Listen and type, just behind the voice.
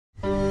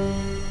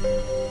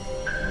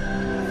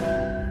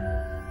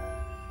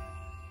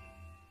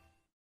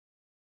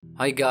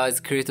Hi guys,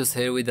 Kratos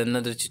here with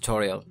another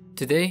tutorial.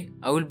 Today,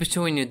 I will be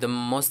showing you the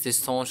most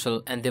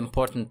essential and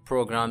important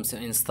programs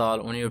to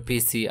install on your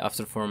PC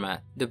after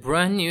format. The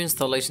brand new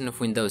installation of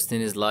Windows 10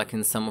 is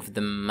lacking some of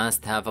the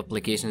must-have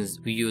applications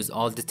we use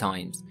all the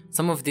times.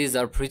 Some of these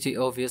are pretty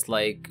obvious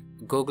like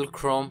Google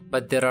Chrome,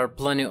 but there are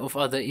plenty of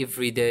other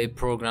everyday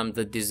programs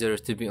that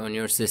deserve to be on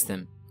your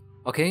system.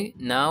 Okay,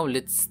 now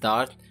let's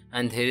start,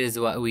 and here is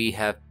what we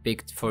have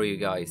picked for you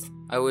guys.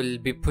 I will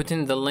be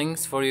putting the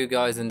links for you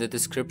guys in the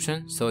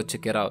description, so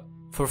check it out.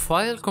 For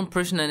file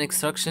compression and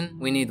extraction,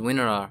 we need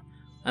WinRAR.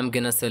 I'm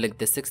gonna select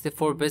the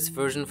 64-bit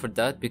version for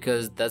that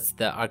because that's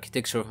the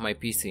architecture of my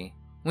PC.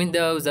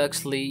 Windows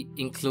actually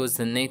includes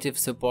the native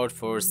support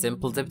for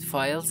simple zipped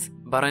files,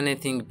 but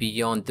anything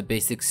beyond the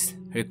basics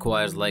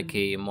requires like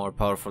a more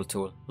powerful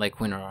tool like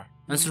WinRAR.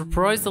 And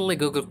surprisingly,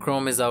 Google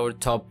Chrome is our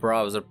top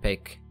browser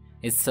pick.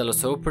 It's still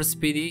super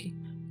speedy,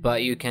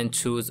 but you can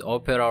choose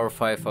Opera or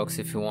Firefox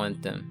if you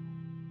want them.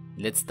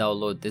 Let's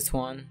download this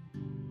one.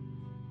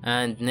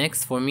 And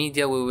next, for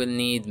media, we will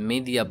need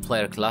Media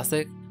Player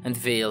Classic and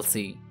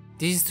VLC.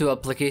 These two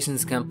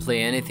applications can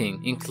play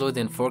anything,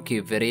 including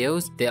 4K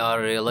videos. They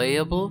are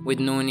reliable with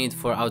no need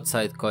for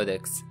outside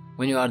codecs.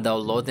 When you are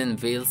downloading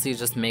VLC,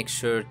 just make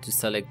sure to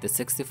select the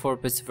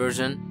 64-bit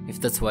version if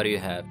that's what you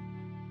have.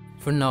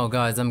 For now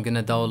guys, I'm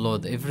gonna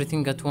download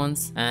everything at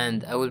once,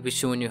 and I will be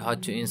showing you how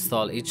to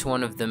install each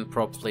one of them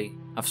properly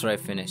after I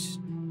finish.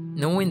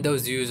 No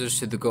Windows user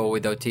should go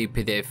without a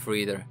PDF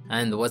reader,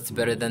 and what's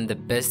better than the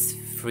best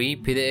free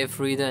PDF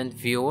reader and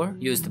viewer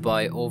used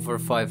by over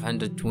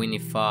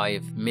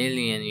 525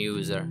 million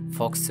users?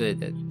 Fox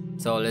with it.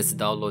 So let's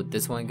download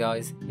this one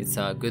guys, it's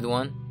a good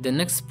one. The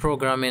next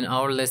program in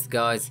our list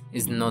guys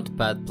is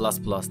Notepad Plus.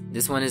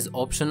 This one is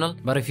optional,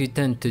 but if you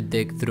tend to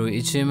dig through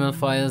HTML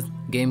files,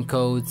 game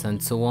codes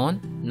and so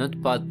on,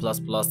 Notepad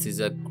Plus is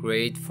a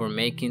great for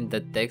making the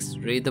text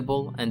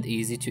readable and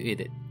easy to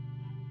edit.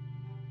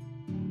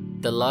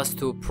 The last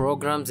two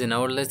programs in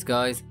our list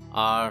guys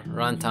are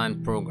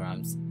Runtime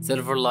Programs,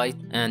 Silverlight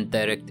and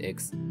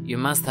DirectX. You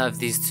must have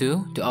these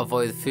two to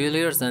avoid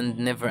failures and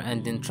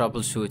never-ending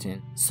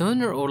troubleshooting.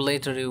 Sooner or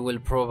later you will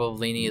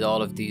probably need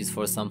all of these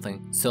for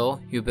something, so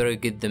you better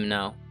get them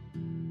now.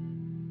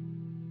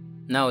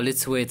 Now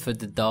let's wait for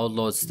the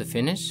downloads to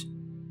finish.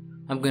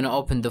 I'm gonna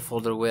open the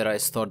folder where I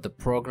stored the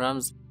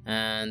programs,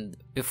 and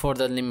before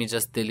that let me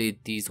just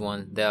delete these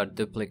ones, they are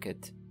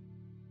duplicate.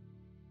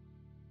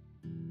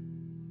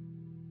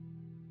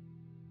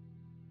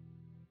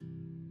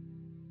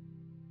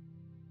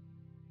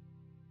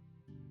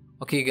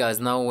 Okay guys,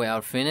 now we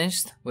are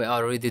finished. We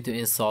are ready to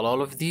install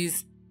all of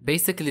these.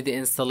 Basically the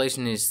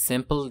installation is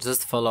simple,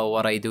 just follow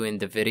what I do in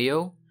the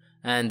video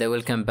and I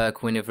will come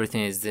back when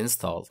everything is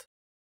installed.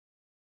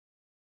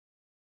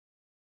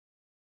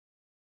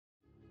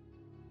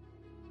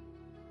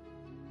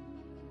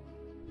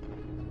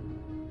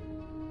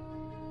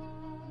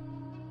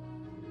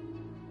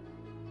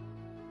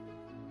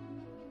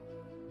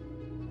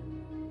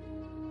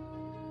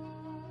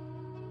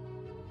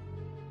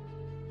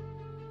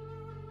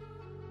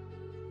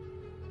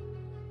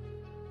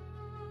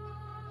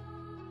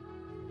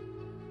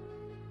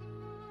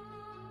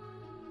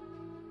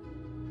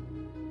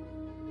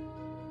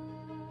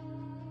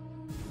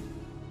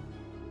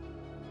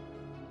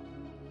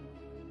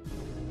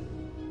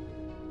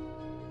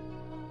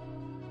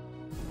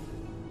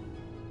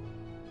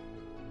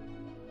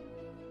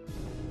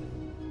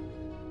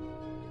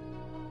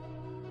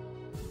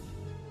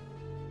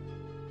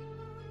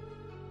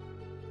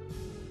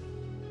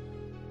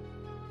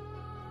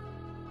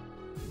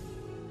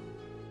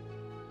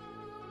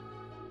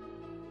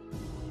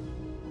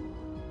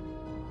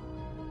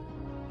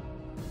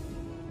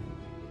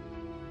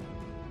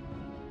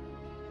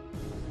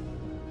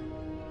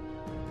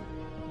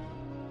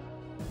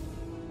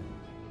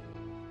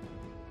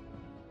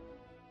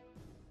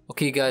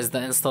 Okay guys,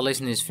 the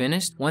installation is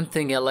finished. One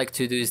thing I like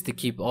to do is to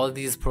keep all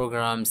these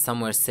programs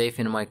somewhere safe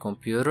in my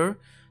computer.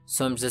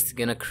 So I'm just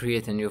gonna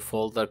create a new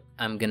folder.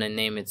 I'm gonna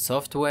name it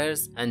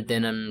softwares, and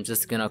then I'm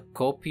just gonna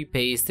copy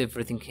paste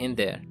everything in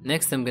there.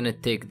 Next I'm gonna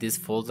take this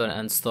folder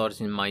and store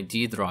it in my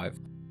D drive.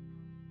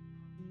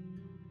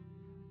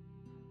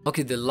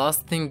 Okay, the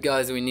last thing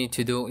guys we need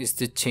to do is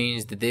to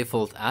change the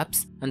default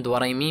apps, and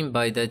what I mean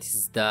by that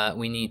is that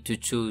we need to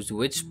choose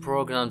which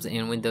programs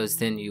in Windows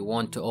 10 you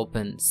want to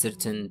open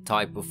certain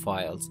type of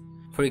files.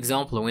 For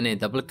example, when I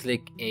double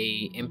click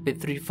a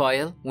MP3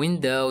 file,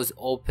 Windows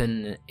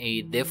open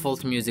a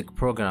default music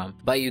program,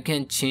 but you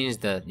can change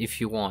that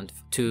if you want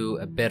to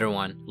a better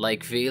one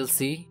like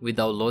VLC we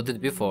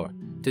downloaded before.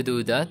 To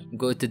do that,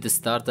 go to the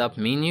startup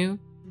menu,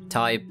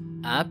 type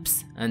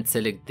apps and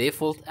select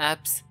default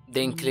apps.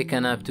 Then click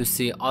an app to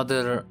see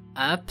other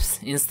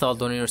apps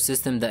installed on your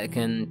system that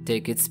can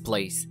take its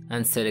place,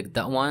 and select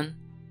that one,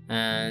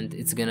 and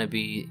it's gonna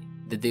be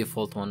the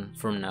default one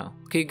from now.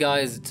 Okay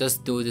guys,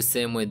 just do the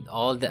same with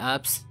all the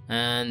apps,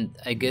 and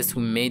I guess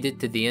we made it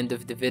to the end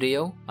of the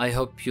video. I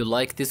hope you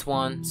like this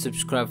one.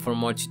 Subscribe for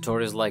more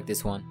tutorials like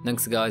this one.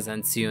 Thanks guys,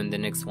 and see you in the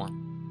next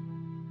one.